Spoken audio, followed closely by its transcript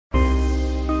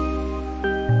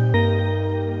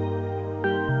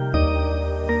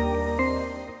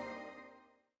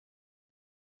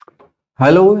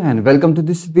Hello and welcome to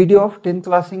this video of 10th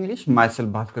class English. Myself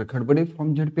Bhaskar Khadbade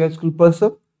from ZPI School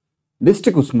Persab,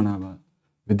 district Osmanabad.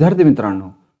 विद्यार्थी मित्रांनो,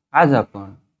 आज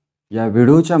आपण या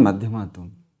व्हिडिओच्या माध्यमातून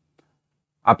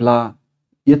आपला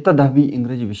इयत्ता 10वी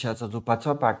इंग्रजी विषयाचा जो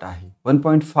पाचवा पाठ आहे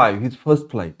 1.5 हिज फर्स्ट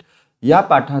फ्लाइट या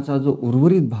पाठाचा जो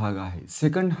उर्वरित भाग आहे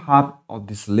second half of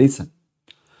this lesson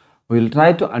we will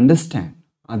try to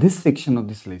understand this section of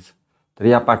this lesson. तर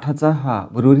या पाठाचा हा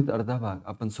उर्वरित अर्धा भाग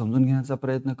आपण समजून घेण्याचा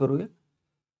प्रयत्न करूया.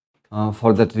 For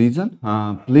that reason,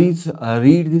 please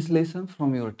read this lesson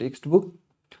from your textbook.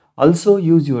 Also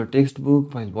use your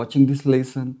textbook while watching this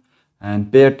lesson and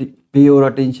pay your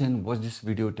attention. Watch this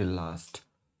video till last.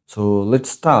 So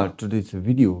let's start today's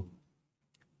video.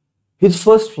 His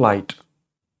first flight.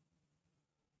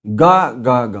 Ga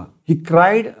ga ga. He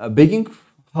cried, begging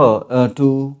her to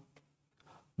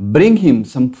bring him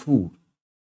some food.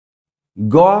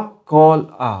 Ga call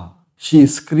ah. She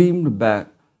screamed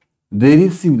back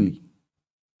derisively.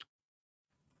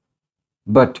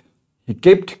 But he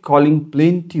kept calling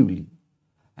plaintively,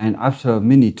 and after a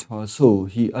minute or so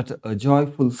he uttered a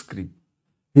joyful scream.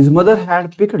 His mother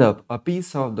had picked up a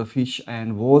piece of the fish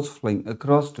and was flying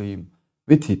across to him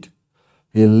with it.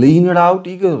 He leaned out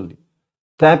eagerly,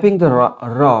 tapping the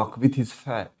rock with his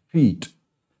feet,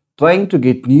 trying to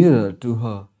get nearer to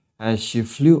her as she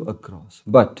flew across.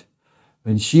 But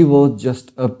when she was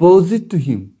just opposite to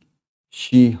him,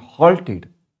 she halted,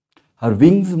 her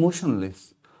wings motionless,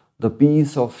 the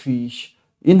piece of fish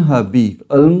in her beak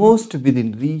almost within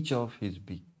reach of his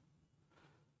beak.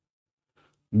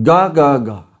 Ga ga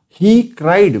ga. He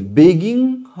cried, begging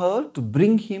her to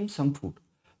bring him some food.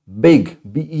 Beg,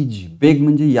 B-E-G. Beg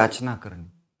म्हणजे याचना करणे,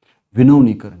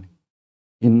 विनवणी करणे.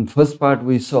 In first part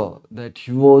we saw that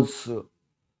he was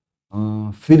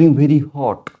feeling very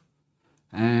hot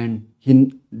and he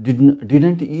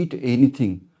didn't eat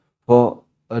anything for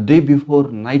a day before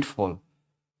nightfall.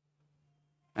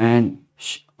 And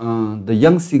the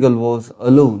young seagull was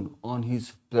alone on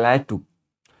his plateau.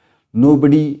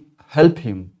 Nobody helped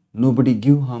him. Nobody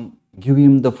give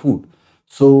him the food.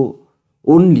 So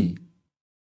only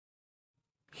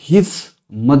his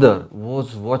mother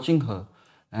was watching her,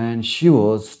 and she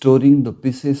was storing the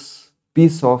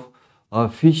piece of a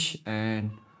fish,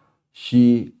 and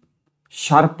she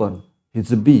sharpened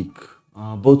his beak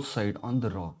both sides on the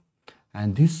rock,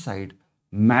 and this side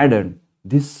maddened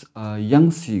this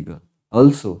young seagull.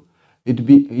 Also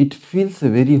it feels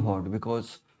very hot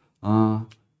because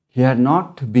he had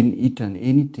not been eaten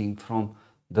anything from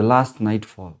the last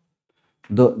nightfall.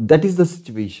 That is the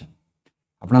situation.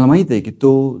 आपल्याला माहित आहे की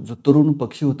तो जो तरुण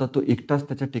पक्षी होता तो एकटाच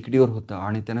त्याच्या टेकडीवर होता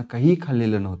आणि त्याने काही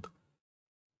खाल्लेलं नव्हतं.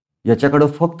 याच्याकडे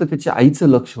फक्त त्याच्या आईचं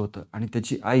लक्ष होतं आणि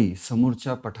त्याची आई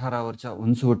समोरच्या पठारावरच्या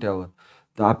उंचवट्यावर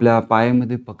तर आपल्या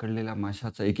पायामध्ये पकडलेल्या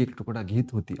माशाचा एक एक तुकडा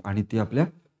घेत होती आणि ती आपल्या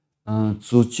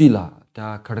चोचीला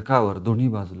त्या खडकावर दोन्ही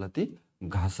बाजूला ती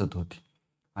घासत होती.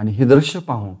 आणि हे दृश्य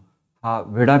पाहून हा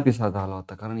वेडापिसा झाला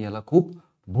होता, कारण याला खूप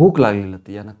भूक लागलेली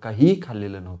होती. यानं काहीही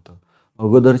खाल्लेलं नव्हतं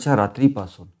अगोदरच्या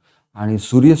रात्रीपासून आणि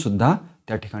सूर्यसुद्धा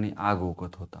त्या ठिकाणी आग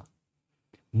ओकत होता.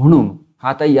 म्हणून हा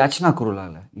आता याचना करू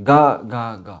लागलाय. गा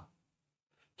गा गा.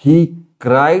 ही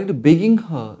cried begging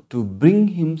her to bring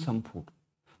him some food.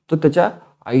 तो त्याच्या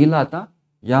आईला आता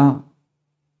या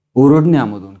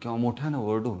ओरडण्यामधून किंवा मोठ्यानं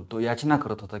ओरडून तो याचना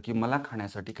करत होता की मला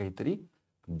खाण्यासाठी काहीतरी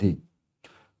दे.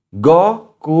 गॉ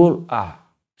Coal a.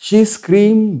 She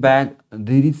scream back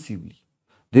derisively.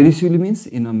 Derisively means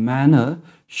in a manner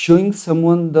showing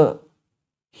someone the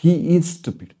he is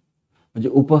stupid. म्हणजे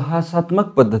उपहासात्मक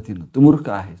पद्धतीनं तू मूर्ख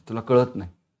आहेस, तुला कळत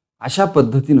नाही, अशा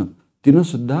पद्धतीनं तिनं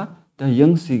सुद्धा त्या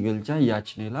यंग सीगलच्या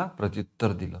याचनेला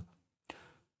प्रत्युत्तर दिलं.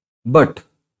 But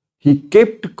he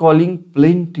kept calling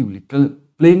plaintively.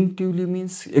 Plaintively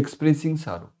means expressing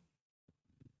sorrow,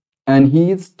 and he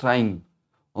is trying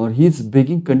or he is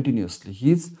begging continuously.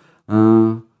 He is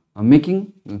making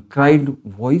cried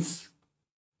voice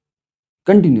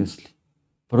continuously.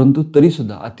 परंतु तरी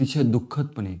सुद्धा अतिशय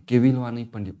दुःखदपणे केविलवाणी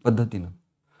पद्धतीनं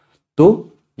तो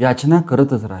याचना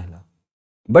करतच राहिला.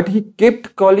 But he kept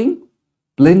calling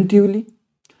plaintively,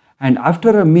 and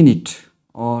after a minute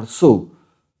or so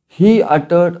he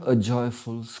uttered a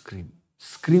joyful scream.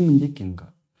 Scream म्हणजे किंका.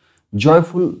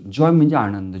 जॉयफुल, जॉय म्हणजे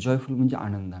आनंद, जॉयफुल म्हणजे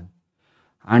आनंदाने.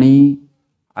 आणि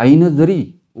आईनं जरी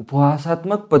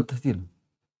उपहासात्मक पद्धतीनं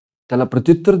त्याला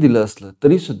प्रत्युत्तर दिलं असलं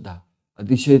तरी सुद्धा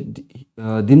अतिशय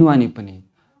दिनवाणीपणे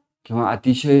किंवा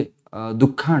अतिशय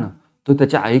दुःखानं तो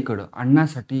त्याच्या आईकडं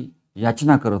आणण्यासाठी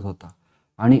याचना करत होता.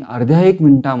 आणि अर्ध्या एक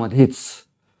मिनिटामध्येच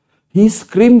ही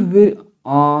स्क्रीम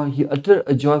ही अटर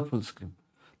अ जॉयफुल स्क्रीम.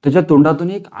 त्याच्या तोंडातून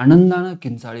एक आनंदानं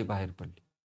किंचाळी बाहेर पडली.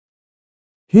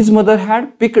 His mother had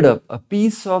picked up a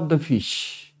piece of the fish.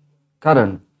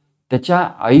 कारण त्याच्या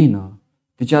आईनं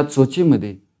तिच्या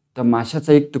चोचीमध्ये त्या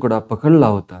माशाचा एक तुकडा पकडला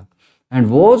होता. And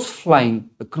was flying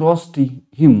across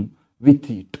him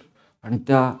with it. आणि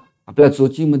त्या आपल्या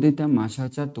चोचीमध्ये त्या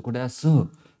माशाच्या तुकड्यासह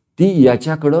ती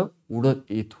याच्याकडं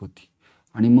उडत येत होती.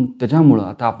 आणि मग त्याच्यामुळं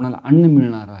आता आपल्याला अन्न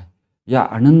मिळणार आहे या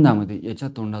आनंदामध्ये याच्या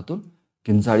तोंडातून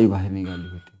किंचाळी बाहेर निघाली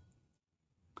होती.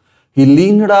 ही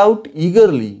लीनड out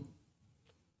eagerly,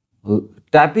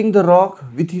 tapping the rock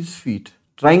with his feet,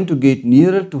 trying to get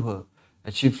nearer to her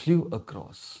as she flew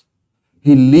across.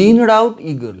 He leaned out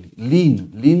eagerly.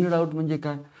 Leaned out म्हणजे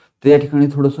काय? त्या ठिकाणी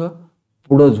थोडंसं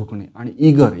पुढं झुकणे आणि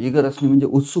इगर असणे म्हणजे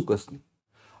उत्सुक असणे.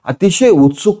 अतिशय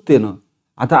उत्सुकतेनं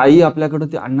आता आई आपल्याकडे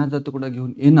ते अन्नाचा तुकडा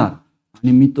घेऊन येणार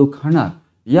आणि मी तो खाणार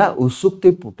या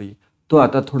उत्सुकतेपोटी तो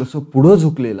आता थोडंसं पुढं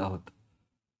झुकलेला होता.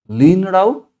 leaned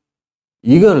out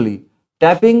eagerly,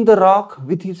 tapping the rock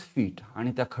with his feet.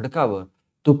 आणि त्या खडकावर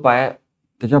तो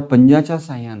त्याच्या पंजाच्या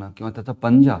साह्यानं किंवा त्याचा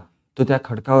पंजा तो त्या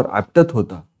खडकावर आपटत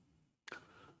होता.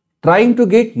 Trying to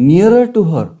get nearer to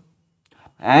her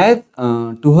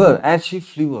as she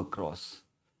flu across.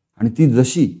 आणि ती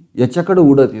जशी याच्याकडे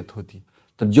उडत येत होती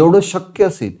तर जेवढं शक्य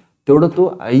असेल तेवढं तो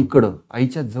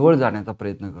आईच्या जवळ जाण्याचा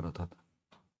प्रयत्न करत होता.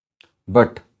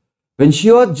 But Wien she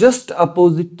was just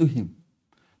opposite to हिम.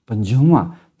 पण जेव्हा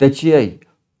त्याची आई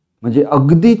म्हणजे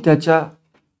अगदी त्याच्या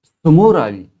समोर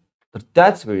आली तर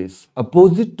त्याच वेळेस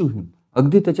अपोजिट टू हिम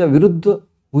अगदी त्याच्या विरुद्ध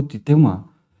होती तेव्हा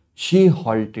शी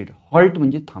हॉल्टेड. हॉल्ट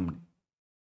म्हणजे थांबणे.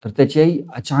 तर त्याची आई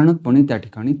अचानकपणे त्या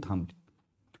ठिकाणी थांबली.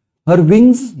 हर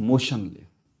विंग्स मोशनलेस.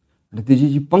 आणि तिची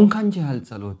जी पंखांची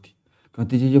हालचाल होती किंवा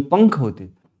तिचे जे पंख होते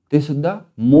ते सुद्धा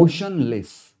मोशनलेस.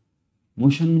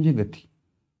 मोशन म्हणजे गती,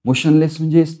 मोशनलेस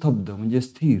म्हणजे स्तब्ध म्हणजे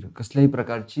स्थिर, कसल्याही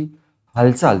प्रकारची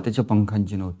हालचाल त्याच्या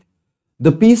पंखांची नव्हती.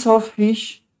 The piece of fish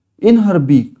in her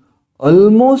beak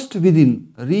almost within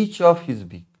reach of his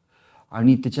beak.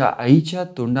 आणि त्याच्या आईच्या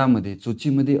तोंडामध्ये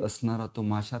चोचीमध्ये असणारा तो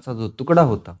माशाचा जो तुकडा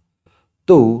होता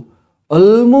तो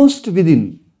almost within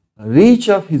reach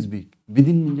of his बीक.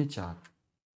 विदिन म्हणजे चार,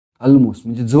 ऑलमोस्ट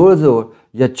म्हणजे जवळजवळ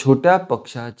या छोट्या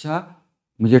पक्षाच्या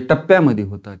म्हणजे टप्प्यामध्ये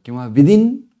होता किंवा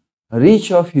विदिन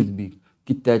रीच ऑफ हिज बीक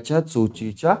की त्याच्या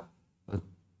चोचीच्या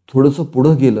थोडंसं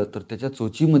पुढं गेलं तर त्याच्या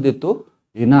चोचीमध्ये तो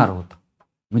येणार होता.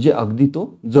 म्हणजे अगदी तो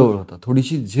जवळ होता.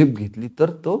 थोडीशी झेप घेतली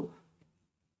तर तो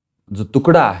जो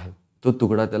तुकडा आहे तो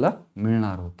तुकडा त्याला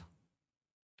मिळणार होता.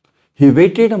 He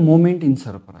waited a moment in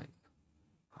surprise.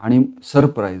 आणि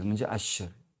सरप्राईज म्हणजे आश्चर्य.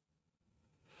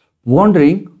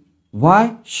 Wandering why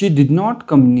she did not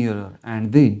come nearer and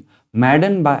then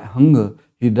madden bye hunger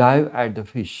he dive at the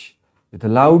fish. With a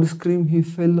loud scream he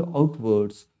fail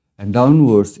outwards and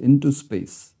downwards in to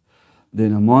space.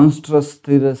 Then a monstrous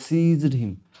terror seized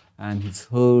him and his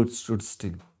heart stood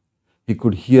still. He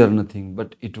could hear nothing,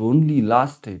 but it only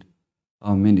lasted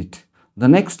a minute. The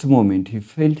next moment he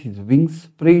felt his wings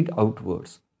spread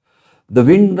outwards. The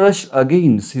wind rushed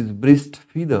against his breast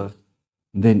feathers,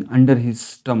 then under his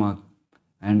stomach,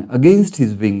 and against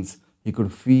his wings he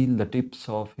could feel the tips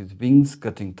of his wings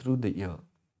cutting through the air.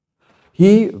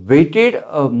 He waited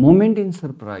a moment in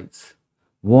surprise,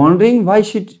 wondering why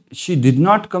she did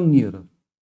not come nearer.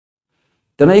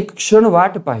 त्यानं एक क्षण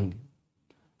वाट पाहिली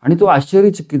आणि तो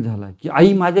आश्चर्यचकित झाला की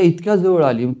आई माझ्या इतक्या जवळ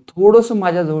आली, थोडंसं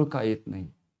माझ्याजवळ का येत नाही.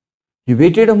 He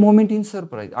waited a moment in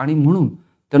surprise. आणि म्हणून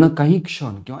त्यानं काही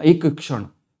क्षण किंवा एक क्षण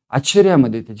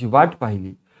आश्चर्यामध्ये त्याची वाट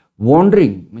पाहिली.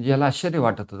 वॉन्डरिंग म्हणजे याला आश्चर्य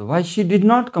वाटत होतं. व्हाय शी डिड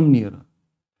नॉट कम नियर.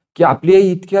 की आपली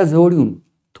आई इतक्या जवळ येऊन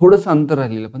थोडंसं अंतर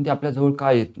राहिलेलं पण ती आपल्या जवळ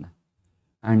का येत नाही.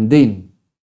 अँड देन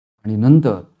आणि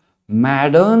नंतर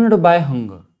मॅडर्नड बाय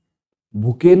हंगर.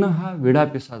 भुकेनं हा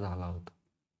वेडापिसा झाला होता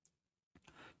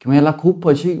किंवा याला खूप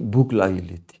अशी भूक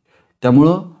लागलेली होती.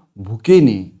 त्यामुळं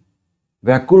भुकेने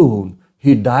व्याकुळ होऊन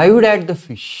ही डायव्ड ॲट द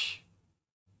फिश.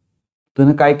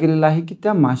 त्यानं काय केलेलं आहे की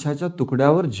त्या माशाच्या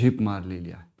तुकड्यावर झेप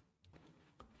मारलेली आहे.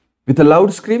 With a loud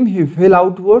scream he fail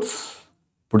outwards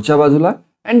पुढच्या बाजूला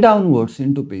अँड डाऊनवर्ड्स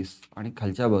इन टू पेस. आणि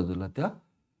खालच्या बाजूला त्या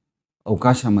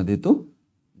अवकाशामध्ये तो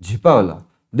झेपावला.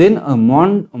 देन अ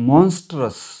मॉन्स्टर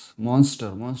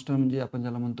म्हणजे आपण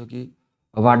ज्याला म्हणतो की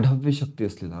वाढव्य शक्ती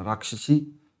असलेला, राक्षसी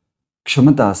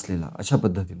क्षमता असलेला अशा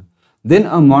पद्धतीनं. देन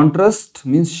अ मॉन्ट्रस्ट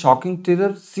मीन्स शॉकिंग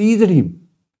टेरर सीज्ड हिम.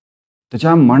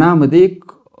 त्याच्या मनामध्ये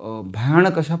एक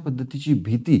भयानक अशा पद्धतीची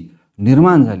भीती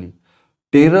निर्माण झाली.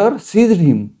 Terror seized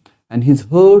him and his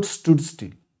heart stood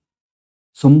still.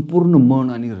 संपूर्ण मन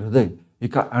आणि हृदय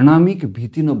एका अनामिक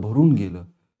भीतीनं भरून गेलं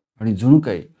आणि जणू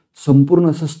काही संपूर्ण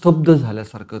असं स्तब्ध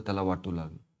झाल्यासारखं त्याला वाटू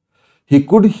लागलं. He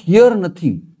could here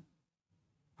nothing.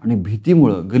 आणि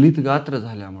भीतीमुळं गलित गात्र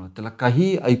झाल्यामुळं त्याला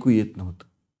काहीही ऐकू येत नव्हतं.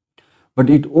 But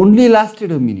it only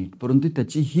lasted a minute. परंतु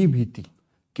त्याची ही भीती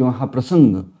किंवा हा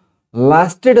प्रसंग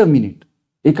लास्टेड अ मिनिट,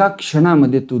 एका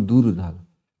क्षणामध्ये तो दूर झाला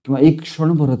किंवा एक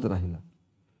क्षणभरच राहिला.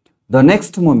 द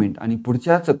नेक्स्ट मोमेंट, आणि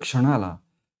पुढच्याच क्षणाला,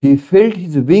 he felt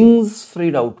his wings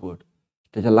spread outward.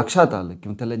 त्याच्या लक्षात आलं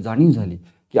किंवा त्याला जाणीव झाली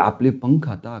की आपले पंख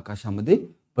आता आकाशामध्ये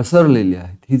पसरलेले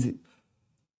आहेत. His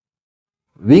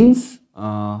wings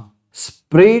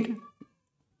spread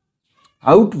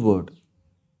outward.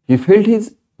 He felt his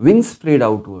wings spread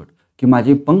outward, की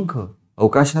माझे पंख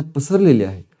अवकाशात पसरलेले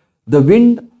आहेत. The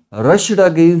wind rushed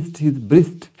against his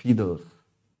breast feathers.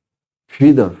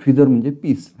 Feather म्हणजे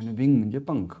पीस आणि विंग म्हणजे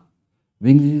पंख.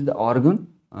 Wings is the organ.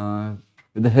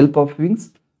 With the help of wings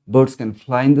birds can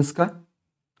fly in the sky,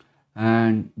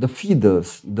 and the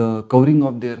feathers, the covering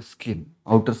of their skin,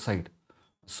 outer side,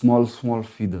 small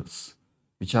feathers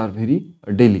which are very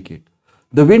delicate.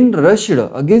 The wind rushed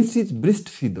against his breast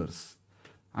feathers.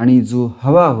 आणि जो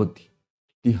हवा होती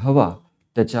ती हवा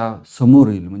त्याच्या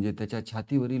समोरील म्हणजे त्याच्या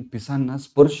छातीवरील पिसांना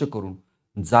स्पर्श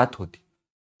करून जात होती.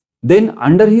 देन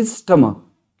अंडर हिज स्टमक,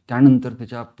 त्यानंतर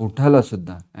त्याच्या पोटाला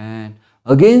सुद्धा, अँड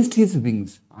अगेन्स्ट हिज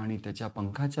विंग्स, आणि त्याच्या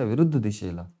पंखाच्या विरुद्ध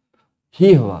दिशेला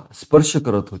ही हवा स्पर्श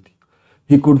करत होती.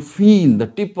 He could feel the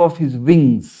tip of his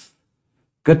wings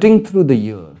cutting through the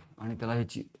air. आणि त्याला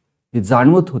हे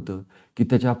जाणवत होतं की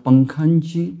त्याच्या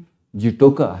पंखांची जी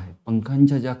टोकं आहेत,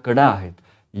 पंखांच्या ज्या कडा आहेत,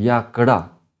 या कडा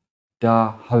त्या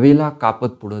हवेला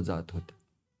कापत पुढे जात होत्या.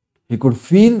 He could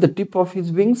feel the tip of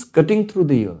his wings cutting through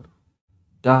the air.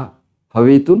 त्या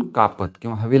हवेतून कापत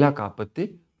किंवा हवेला कापत ते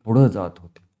पुढे जात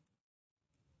होते.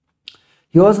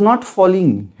 ही वॉज नॉट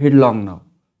फॉलिंग हेडलॉंग नाव.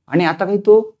 आणि आता काही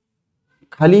तो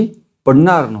खाली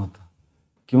पडणार नव्हता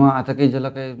किंवा आता काही ज्याला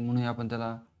काही म्हणूया आपण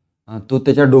त्याला तो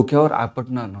त्याच्या डोक्यावर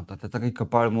आपटणार नव्हता. त्याचा काही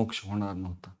कपाळ मोक्ष होणार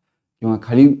नव्हता किंवा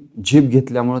खाली झेप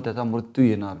घेतल्यामुळे त्याचा मृत्यू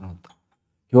येणार नव्हता.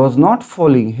 He was not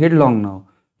falling हेडलॉंग now.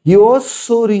 He was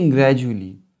सोअरिंग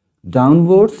gradually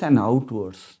downwards and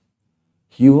outwards.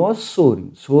 He was सोअरिंग.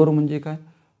 Zoar म्हणजे काय,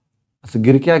 असं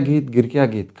गिरक्या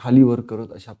घेत खालीवर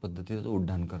करत अशा पद्धतीचं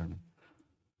उड्डाण करणे.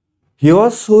 He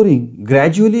was सोअरिंग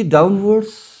gradually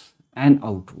downwards and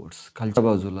outwards. खालच्या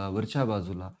बाजूला वरच्या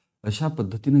बाजूला अशा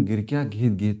पद्धतीने गिरक्या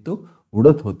घेत तो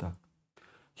उडत होता.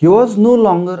 He was no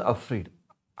longer afraid.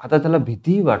 आता त्याला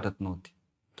भीतीही वाटत नव्हती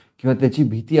किंवा त्याची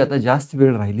भीती आता जास्त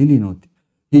वेळ राहिलेली नव्हती.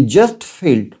 ही जस्ट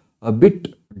फेल्ट अ बिट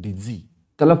डिझी.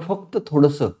 त्याला फक्त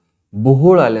थोडंसं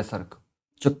बोहोळ आल्यासारखं,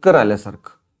 चक्कर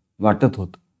आल्यासारखं वाटत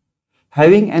होतं.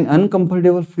 Having an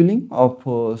uncomfortable feeling of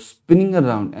spinning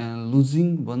around and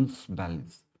losing once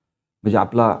balance. म्हणजे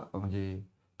आपला म्हणजे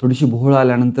थोडीशी भोळ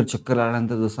आल्यानंतर, चक्कर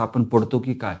आल्यानंतर जसं आपण पडतो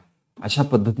की काय, अशा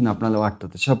पद्धतीने आपल्याला वाटतं,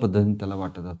 तशा पद्धतीने त्याला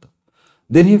वाटत होतं.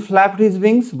 Then he फ्लॅप्ड his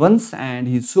wings once and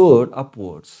he सोअर्ड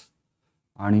upwards.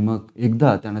 आणि मग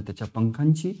एकदा त्यानं त्याच्या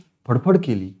पंखांची फडफड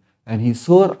केली, अँड ही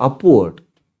सोअर अपवर्ड,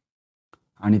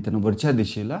 आणि त्यानं वरच्या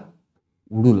दिशेला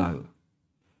उडू लागला.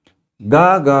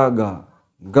 गा गा गा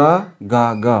गा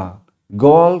गा गा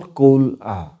गॉल कोल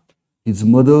आ. हिज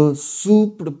मदर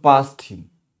सूप्ड पास्ट हिम.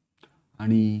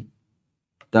 आणि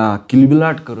त्या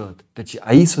किलबिलाट करत त्याची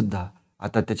आई सुद्धा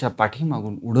आता त्याच्या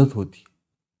पाठीमागून उडत होती.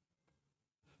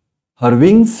 हर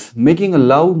wings making a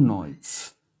loud noise.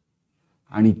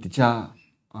 आणि तिच्या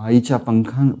आईच्या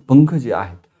पंख जे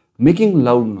आहेत, मेकिंग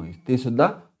लाऊड नॉईज, ते सुद्धा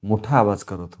मोठा आवाज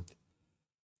करत होते.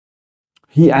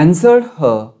 ही अँसर्ड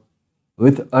हर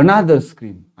विथ अनादर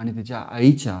स्क्रीम. आणि त्याच्या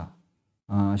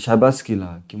आईच्या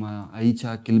शाबासकीला किंवा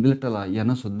आईच्या किलबिलाटाला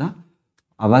यानं सुद्धा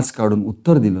आवाज काढून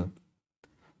उत्तर दिलं.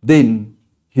 Then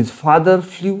his father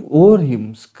flu over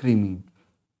हिम स्क्रीमिंग.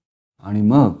 आणि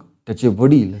मग त्याचे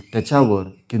वडील त्याच्यावर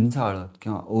किंचाळत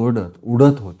किंवा ओरडत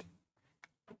उडत होते.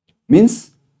 Means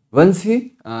once he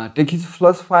take his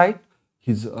first fight,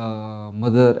 his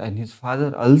mother and his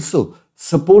father also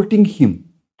supporting him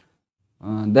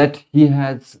that he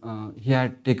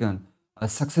had taken a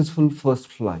successful first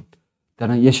flight.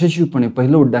 त्यानं यशस्वीपणे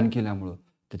पहिलं उड्डाण केल्यामुळं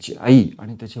त्याची आई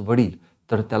आणि त्याचे वडील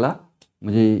तर त्याला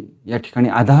म्हणजे या ठिकाणी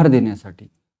आधार देण्यासाठी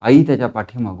आई त्याच्या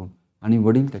पाठीमागून आणि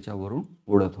वडील त्याच्यावरून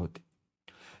उडत होते.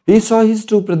 He saw his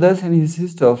two brothers and his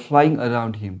sister flying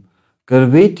around him,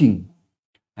 curvating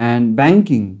and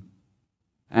banking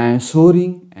and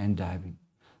soaring and diving.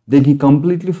 Then he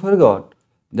completely forgot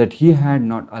that he had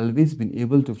not always been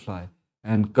able to fly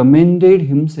and commended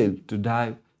himself to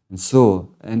dive and soar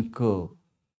and curve,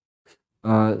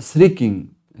 shrieking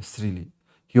shrilly.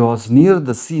 He was near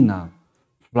the sea now,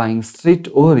 flying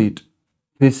straight over it,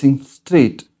 facing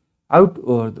straight out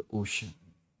over the ocean.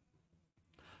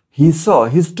 He saw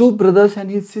his two brothers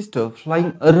and his sister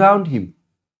flying around him,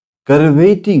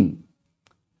 curvating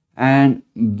and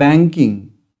banking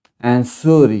and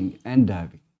soaring and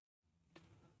diving.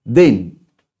 Then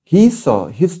he saw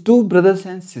his two brothers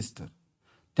and sister.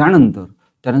 त्यानंतर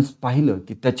त्यानं पाहिलं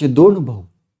की त्याचे 2 भाऊ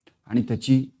आणि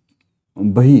त्याची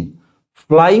बहीण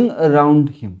flying around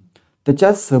हिम,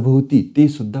 त्याच्या सभोवती ते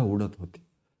सुद्धा उडत होते.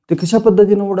 ते कशा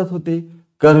पद्धतीनं उडत होते?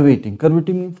 कर्वेटिंग.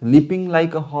 कर्वेटिंग means leaping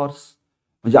like a horse,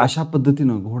 म्हणजे अशा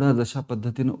पद्धतीनं घोडा जशा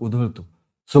पद्धतीनं उधळतो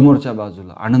समोरच्या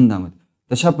बाजूला आनंदामध्ये,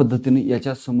 तशा पद्धतीने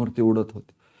याच्या समोर ते उडत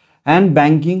होते. And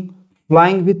banking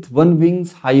flying with one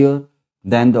wings higher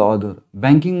than the other.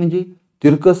 Banking म्हणजे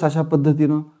तिरकस अशा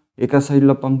पद्धतीनं एका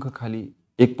साईडला पंख खाली,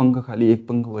 एक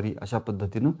पंख वरी, अशा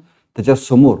पद्धतीनं त्याच्या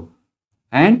समोर.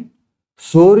 अँड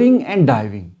सोअरिंग अँड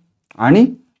डायव्हिंग, आणि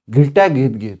घिरट्या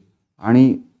घेत घेत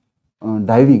आणि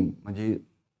डायव्हिंग म्हणजे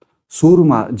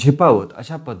सूर झेपावत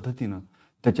अशा पद्धतीनं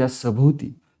त्याच्या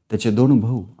सभोवती त्याचे 2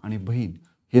 भाऊ आणि बहीण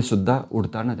हे सुद्धा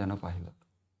उडताना त्यानं पाहिलं.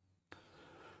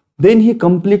 Then he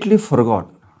completely forgot.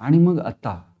 आणि मग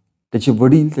आता त्याचे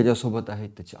वडील त्याच्यासोबत आहेत,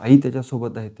 त्याची आई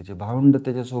त्याच्यासोबत आहेत, त्याचे भावंड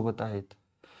त्याच्यासोबत आहेत.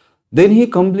 Then he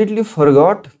completely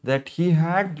forgot that he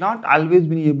had not always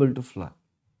bin able to fly.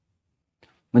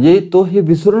 म्हणजे तो हे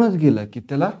विसरूनच गेला की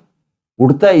त्याला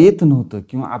उडता येत नव्हतं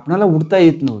किंवा आपणाला उडता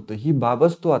येत नव्हतं, ही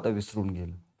बाबच तो आता विसरून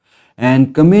गेला.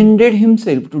 And commended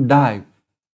himself to dive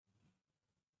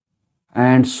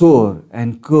and Zoar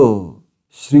and curve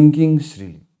shrinking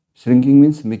श्रीली. Shrinking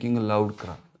means making a loud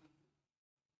cry.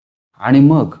 आणि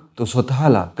मग तो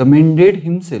स्वतःला commended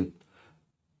himself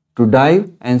to dive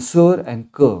and Zoar and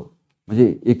curve,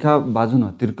 म्हणजे एका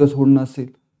बाजूनं तिरकस उडणं असेल,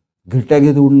 घिरट्या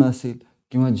घेत उडणं असेल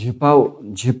किंवा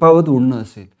झेपावत उडणं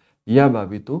असेल, या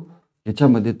बाबी तो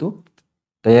याच्यामध्ये तो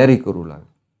तयारी करू लागला.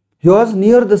 He was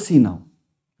near the C नाव.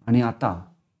 आणि आता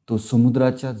तो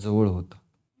समुद्राच्या जवळ होता.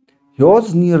 He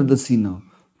was near the C now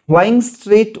flying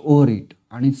straight over it.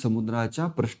 आणि समुद्राच्या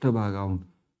पृष्ठभागाहून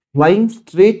flying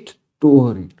straight to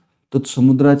over it, तो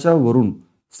समुद्राच्या वरून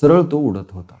सरळ तो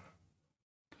उडत होता.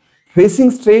 Facing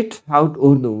straight out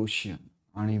over the ocean.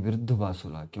 आणि विरुद्ध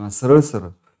बाजूला किंवा सरळ सरळ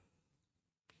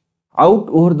out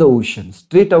over the ocean,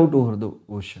 straight out over the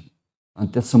ocean, आणि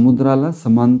त्या समुद्राला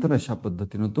समांतर अशा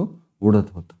पद्धतीनं तो उडत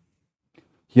होता.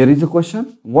 Here is a question.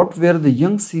 What wear the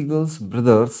young seagulls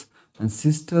brothers and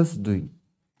sisters doing?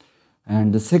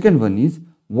 And the second one is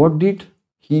what did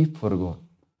he forgot?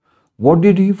 What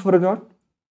did he forgot?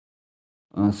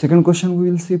 Second question we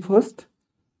will see first.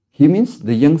 He means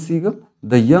the young seagull.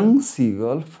 The young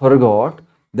seagull forgot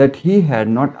that he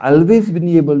had not always been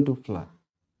able to fly.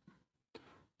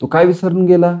 तो काय विसरून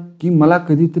गेला की मला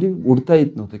कधीतरी उडता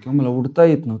येत नव्हतं किंवा मला उडता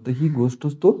येत नव्हतं, ही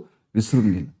गोष्टच तो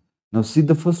विसरून गेला. Now see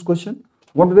the first question.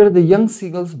 What were the young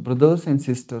seagulls brothers and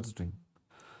sisters doing?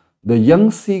 The young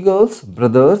seagulls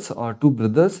brothers or 2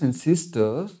 brothers and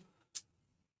sisters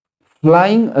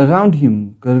flying around him,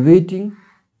 curveting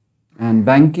and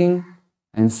banking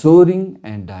and soaring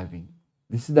and diving.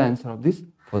 This is the answer of this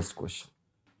first question.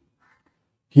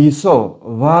 He saw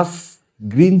a vast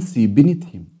green sea beneath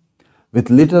him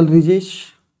with little ridges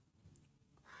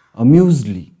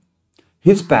amusedly.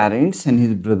 His parents and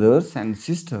his brothers and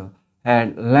sister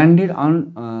had landed on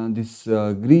this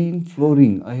green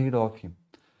flooring ahead of him.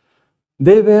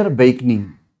 They were beckoning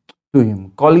to him,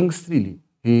 calling shrilly.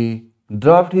 He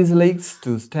dropped his legs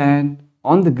to stand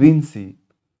on the green sea.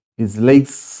 His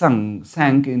legs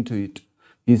sank into it.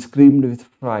 He screamed with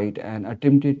fright and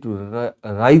attempted to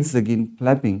rise again,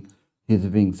 flapping his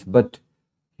wings. But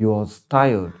he was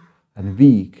tired and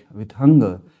weak with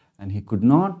hunger, and he could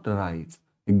not rise,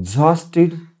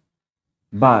 exhausted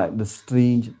by the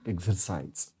strange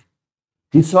exercise.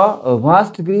 He saw a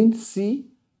vast green sea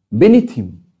beneath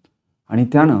him. आणि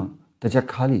त्यानं त्याच्या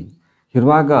खाली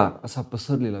हिरवागार असा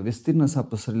पसरलेला, विस्तीर्ण असा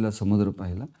पसरलेला समुद्र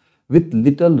पाहिला. With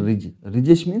little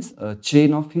ridges means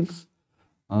chain of hills.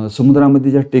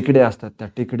 समुद्रामध्ये ज्या टेकड्या असतात त्या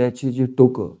टेकड्याचे जे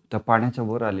टोकं त्या पाण्याच्या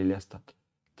वर आलेले असतात,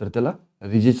 तर त्याला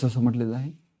रिजेस असं म्हटलेलं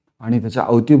आहे. आणि त्याच्या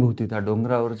अवतीभोवती त्या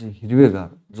डोंगरावर जे हिरवेगार,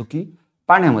 जो की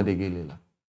पाण्यामध्ये गेलेला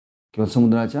किंवा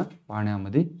समुद्राच्या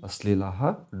पाण्यामध्ये असलेला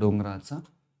हा डोंगराचा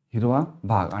हिरवा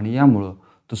भाग, आणि यामुळं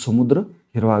तो समुद्र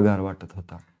हिरवागार वाटत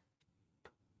होता.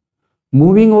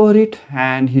 Moving over it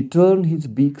and he turn his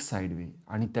बीक साईडवे.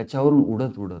 आणि त्याच्यावरून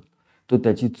उडत उडत तो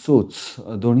त्याची चोच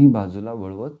दोन्ही बाजूला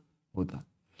वळवत होता.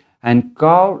 अँड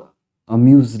कावड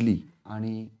अम्युजली.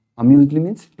 आणि अम्युजली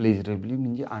मीन्स प्लेजरेबली,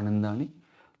 म्हणजे आनंदाने,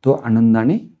 तो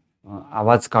आनंदाने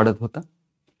आवाज काढत होता.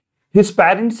 His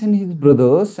parents and his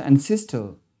brothers and sister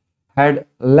had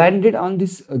landed on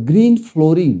this green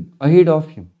flooring ahead of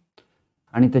हिम.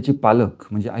 आणि त्याचे पालक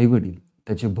म्हणजे आईवडील,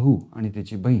 त्याचे भाऊ आणि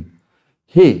त्याची बहीण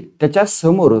हे त्याच्या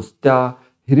समोरच त्या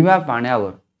हिरव्या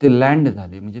पाण्यावर ते लँड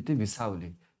झाले, म्हणजे ते विसावले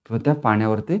किंवा त्या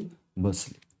पाण्यावर ते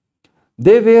बसले.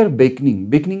 They were beckoning.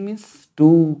 Beckoning means to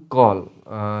call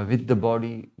with the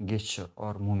body gesture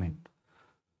or movement,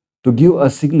 to give a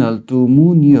signal to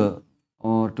move near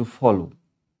or to follow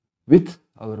with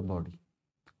our body,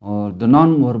 or the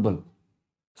non-verbal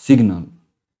signal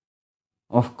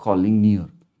of calling near.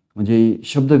 म्हणजे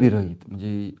शब्दविरहित,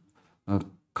 म्हणजे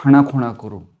खाणाखोणा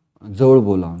करून जवळ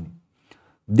बोलावणे.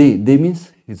 दे means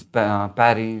his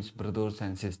parents, brothers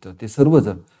and sister, ते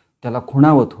सर्वजण त्याला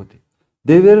खुणावत होते.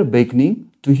 They were beckoning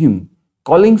to him,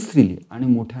 calling स्त्रीली, आणि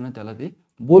मोठ्यानं त्याला ते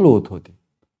बोलवत होते.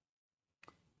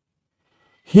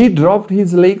 ही dropped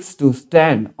his legs to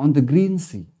stand on the green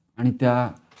C, आणि त्या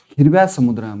हिरव्या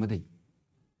समुद्रामध्ये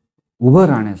उभं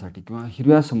राहण्यासाठी किंवा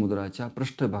हिरव्या समुद्राच्या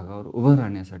पृष्ठभागावर उभं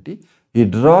राहण्यासाठी ही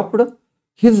dropped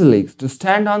his legs to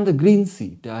stand on the green C,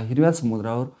 त्या हिरव्या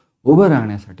समुद्रावर उभं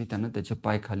राहण्यासाठी त्यानं त्याचे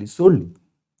पाय खाली सोडले.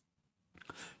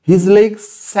 His legs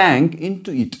सँक in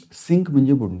to it, sink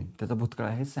म्हणजे बुडणे, त्याचा भूतकाळ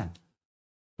आहे सँक.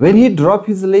 When he drop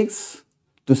his legs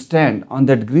to stand on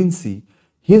that green C,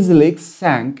 his legs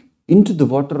सँक in to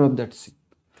the water of that C,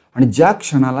 आणि ज्या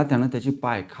क्षणाला त्यानं त्याचे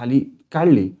पाय खाली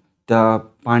काढले त्या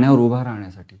पाण्यावर उभा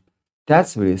राहण्यासाठी,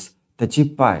 त्याच वेळेस त्याचे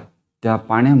पाय त्या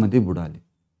पाण्यामध्ये बुडाले.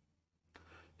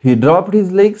 He dropped his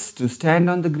legs to stand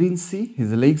on the green sea. His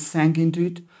legs sank into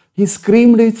it. He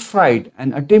screamed with fright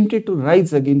and attempted to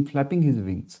rise again, flapping his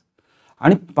wings.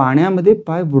 आणि पाण्यामध्ये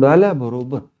पाय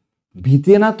बुडाल्याबरोबर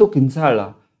भीतीनं तो किंचाळला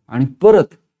आणि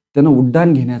परत त्यानं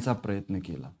उड्डाण घेण्याचा प्रयत्न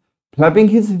केला. Flapping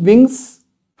his wings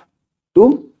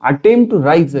to attempt to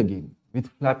rise again with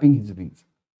flapping his wings,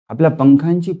 आपल्या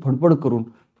पंखांची फडफड करून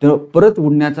परत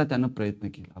उडण्याचा त्यानं प्रयत्न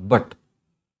केला. But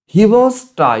he was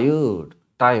tired,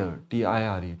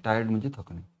 TIRE, tired म्हणजे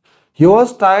थकणे. He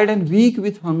was tired and weak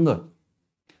with hunger,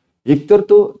 एकतर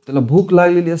त्याला भूक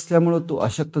लागलेली असल्यामुळं तो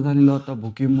अशक्त झालेला होता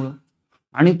भुकेमुळं,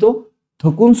 आणि तो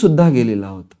थकून सुद्धा गेलेला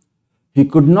होता. ही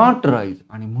कुड नॉट राईज,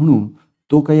 आणि म्हणून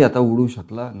तो काही आता उडू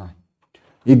शकला नाही.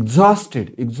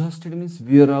 Exhausted means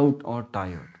where out or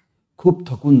tired, खूप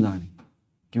थकून जाणे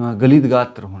किंवा गलित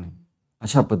गात्र होणे,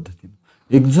 अशा पद्धतीने.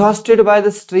 Exhausted by the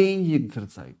strange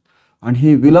exercise, आणि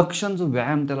हे विलक्षण जो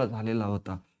व्यायाम त्याला झालेला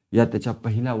होता या त्याच्या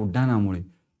पहिल्या उड्डाणामुळे,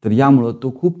 तर यामुळं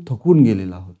तो खूप थकून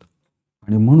गेलेला होता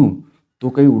आणि म्हणून तो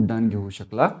काही उड्डाण घेऊ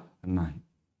शकला नाही.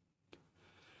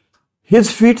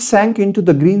 His feet sank into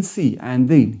the green sea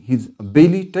and then his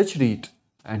belly touched it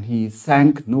and he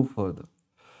sank no further.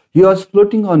 He was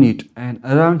floating on it and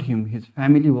around him his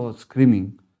family was screaming,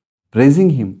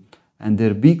 praising him, and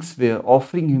their beaks were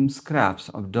offering him scraps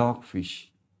of dogfish.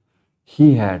 He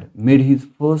had made his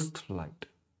first flight.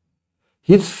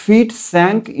 His feet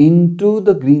sank into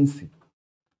the green sea.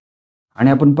 आणि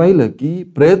आपण पाहिलं की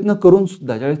प्रयत्न करून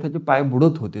सुद्धा ज्यावेळेस त्याचे पाय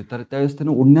बुडत होते तर त्यावेळेस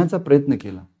त्यानं उडण्याचा प्रयत्न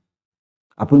केला.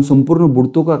 आपण संपूर्ण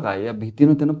बुडतो का काय या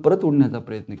भीतीनं त्यानं परत उडण्याचा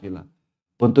प्रयत्न केला,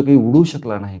 पण तो काही उडू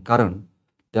शकला नाही, कारण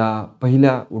त्या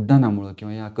पहिल्या उड्डाणामुळं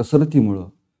किंवा या कसरतीमुळं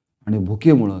आणि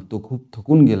भुकेमुळं तो खूप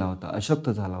थकून गेला होता, अशक्त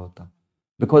झाला होता.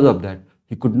 Because of that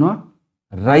he could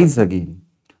not rise again.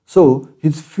 So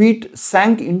his feet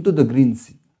सँक in to the green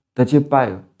C, त्याचे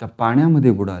पाय त्या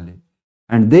पाण्यामध्ये बुडाले.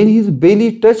 And then his Bailey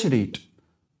touched it,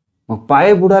 मग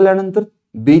पाय बुडाल्यानंतर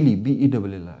बेली,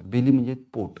 BELL, बेली म्हणजे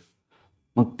पोट,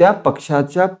 मग त्या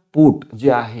पक्षाच्या पोट जे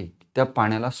आहे त्या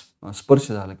पाण्याला स्पर्श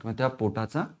झाला किंवा त्या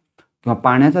पोटाचा किंवा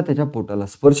पाण्याचा त्याच्या पोटाला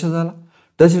स्पर्श झाला.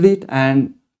 Touched it and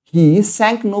he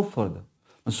सँक no further,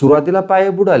 सुरुवातीला पाय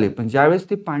बुडाले पण ज्यावेळेस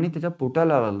ते पाणी त्याच्या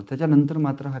पोटाला आलं त्याच्यानंतर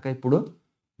मात्र हा काही पुढं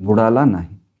बुडाला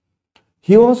नाही.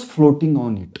 He was floating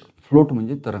on it, float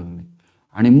म्हणजे तरंगणे,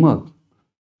 आणि मग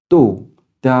तो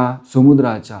त्या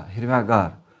समुद्राच्या हिरव्यागार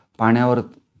पाण्यावर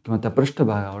किंवा त्या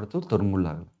पृष्ठभागावर तो तरंगू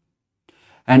लागला.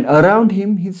 And around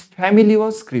him his family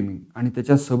was screaming, आणि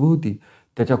त्याच्या सभोवती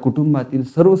त्याच्या कुटुंबातील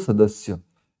सर्व सदस्य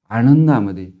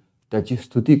आनंदामध्ये त्याची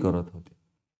स्तुती करत होते.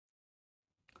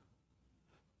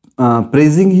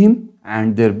 Praising him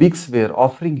and there बिग्स wear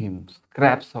offering him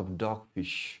scraps of dog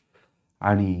fish,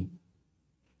 आणि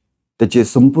त्याचे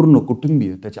संपूर्ण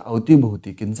कुटुंबीय त्याच्या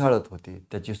अवतीभोवती किंचाळत होते,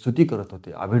 त्याची स्तुती करत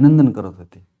होते, अभिनंदन करत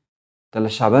होते, त्याला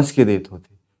शाबासकी देत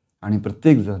होते, आणि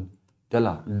प्रत्येकजण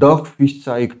त्याला डॉग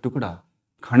फिशचा एक तुकडा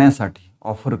खाण्यासाठी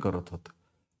ऑफर करत होतं.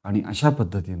 आणि अशा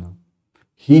पद्धतीनं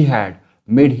he had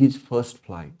made his first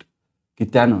flight, की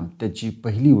त्यानं त्याची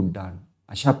पहिली उड्डाण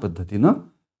अशा पद्धतीनं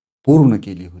पूर्ण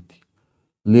केली होती.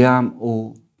 Liam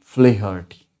O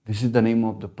Flaherty, this is the name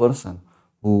of the person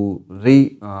who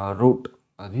wrote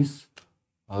this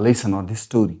lesson or this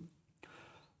story.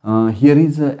 Here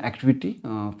is an activity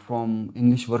from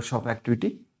English workshop activity.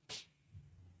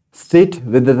 State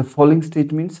whether the following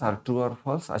statements are true or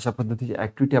false. अशा पद्धतीची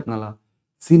activity आपल्याला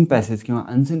scene passage किंवा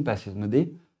unseen पॅसेजमध्ये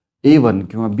A1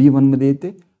 किंवा B1 मध्ये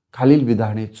येते, खालील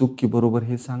विधाने चूक की बरोबर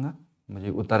हे सांगा, म्हणजे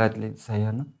उतारातले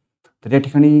सह्यानं. तर या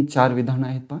ठिकाणी 4 विधानं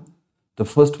आहेत पहा. The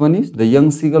first one is the young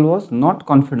seagull was not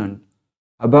confident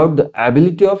about the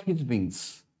ability of his wings.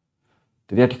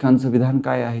 तर या ठिकाणचं विधान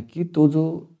काय आहे की तो जो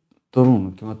तरुण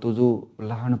किंवा तो जो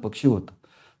लहान पक्षी होता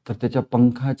तर त्याच्या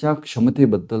पंखाच्या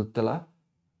क्षमतेबद्दल त्याला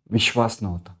विश्वास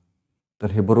नव्हता.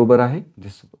 तर हे बरोबर आहे.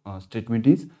 दिस statement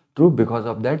is true because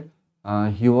of that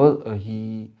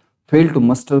he failed to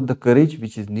muster the courage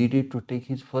which is needed to take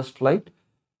his first flight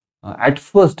at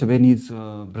first when his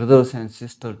brothers and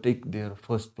sister take their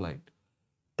first flight.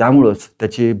 त्यामुळंच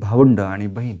त्याचे भावंड आणि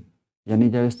बहीण यांनी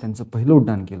ज्यावेळेस त्यांचं पहिलं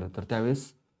उड्डाण केलं तर त्यावेळेस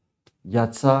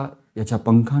याच्या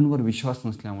पंखांवर विश्वास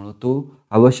नसल्यामुळं तो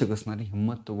आवश्यक असणारी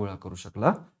हिंमत तो गोळा करू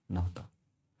शकला नव्हता.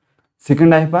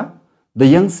 सेकंड आहे पहा, the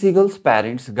young seagulls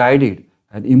parents guided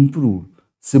and improved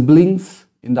siblings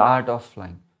in the art of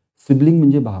flying. Sibling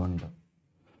म्हणजे भावंड.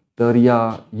 तर या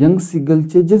यंग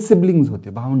सीगलचे जे सिबलिंग्स होते,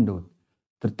 भावंड होते,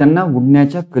 तर त्यांना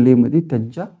उडण्याच्या कलेमध्ये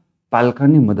त्यांच्या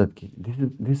पालकांनी मदत केली.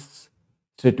 दिस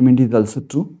statement is also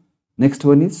true. Next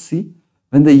one is C,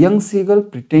 when the young seagull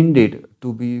pretended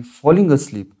to be falling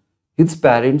asleep, his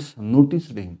parents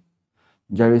noticed him.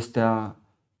 ज्यावेळेस त्या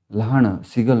लहान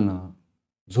सीगलनं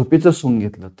झोपेचं सोंग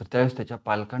घेतलं तर त्यावेळेस त्याच्या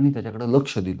पालकांनी त्याच्याकडे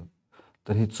लक्ष दिलं.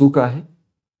 तर हे चूक आहे.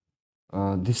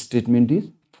 दिस स्टेटमेंट इज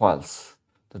फॉल्स.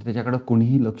 तर त्याच्याकडे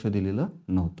कोणीही लक्ष दिलेलं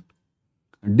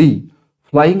नव्हतं. D,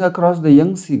 flying across the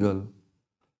young seagull,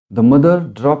 the mother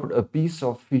dropped a piece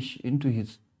of fish in to his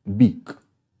बीक.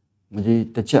 म्हणजे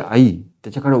त्याची आई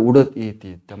त्याच्याकडे उडत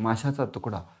येते त्या माशाचा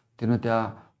तुकडा तिनं त्या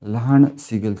लहान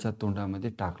सीगलच्या तोंडामध्ये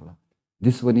टाकला.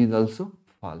 दिस one is also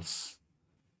false.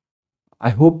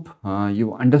 I hope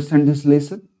you understand this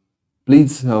lesson.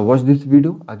 Please watch this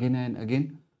video again and again.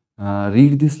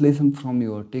 Read this lesson from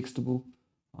your text book.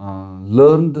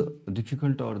 Learn the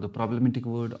difficult or the problematic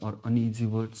word or uneasy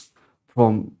words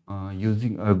from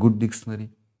using a good dictionary.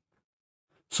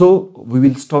 So we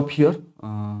will stop here.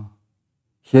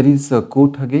 Here is a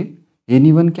quote again.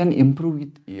 Anyone can improve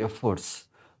with efforts.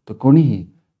 तर कोणीही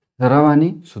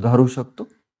सरावाने सुधारू शकतो.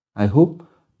 I hope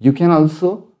you can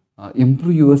also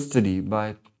improve your study by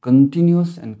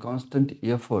continuous and constant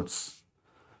efforts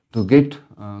to get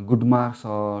good marks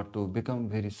or to become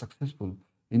very successful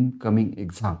in coming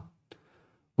exam.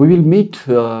 We will meet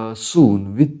soon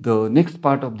with the next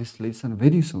part of this lesson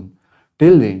very soon.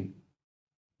 Till then,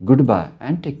 goodbye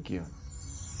and take care.